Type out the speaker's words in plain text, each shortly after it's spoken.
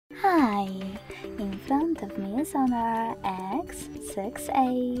Hi! In front of me is our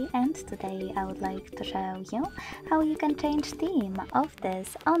X6A, and today I would like to show you how you can change theme of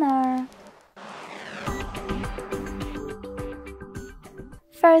this honor.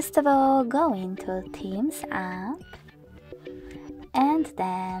 First of all, go into Themes app and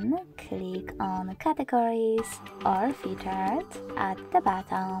then click on Categories or Featured at the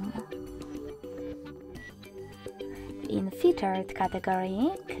bottom. In Featured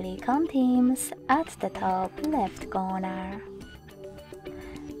category, click on Themes at the top left corner.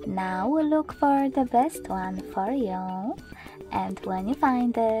 Now look for the best one for you, and when you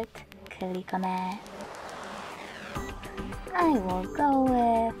find it, click on it. I will go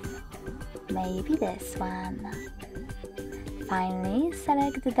with maybe this one. Finally,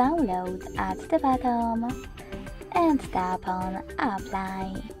 select Download at the bottom and tap on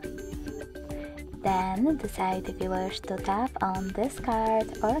Apply. Then decide if you wish to tap on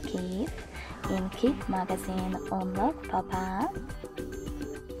Discard or Keep in Keep Magazine Unlock pop-up.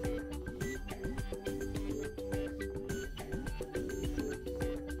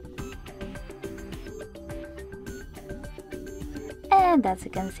 And as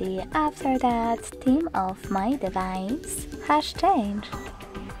you can see, after that, theme of my device has changed.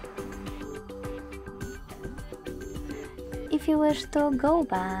 If you wish to go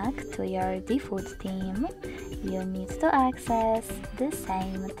back to your default theme, you need to access the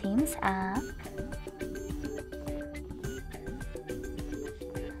same Themes app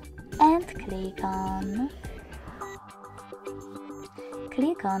and click on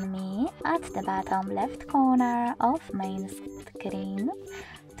Me at the bottom left corner of main screen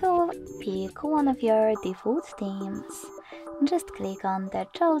to pick one of your default themes. Just click on the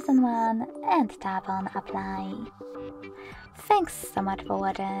chosen one and tap on Apply. Thanks so much for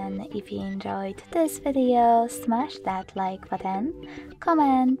watching. If you enjoyed this video, smash that like button,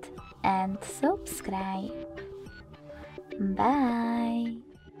 comment and subscribe. Bye!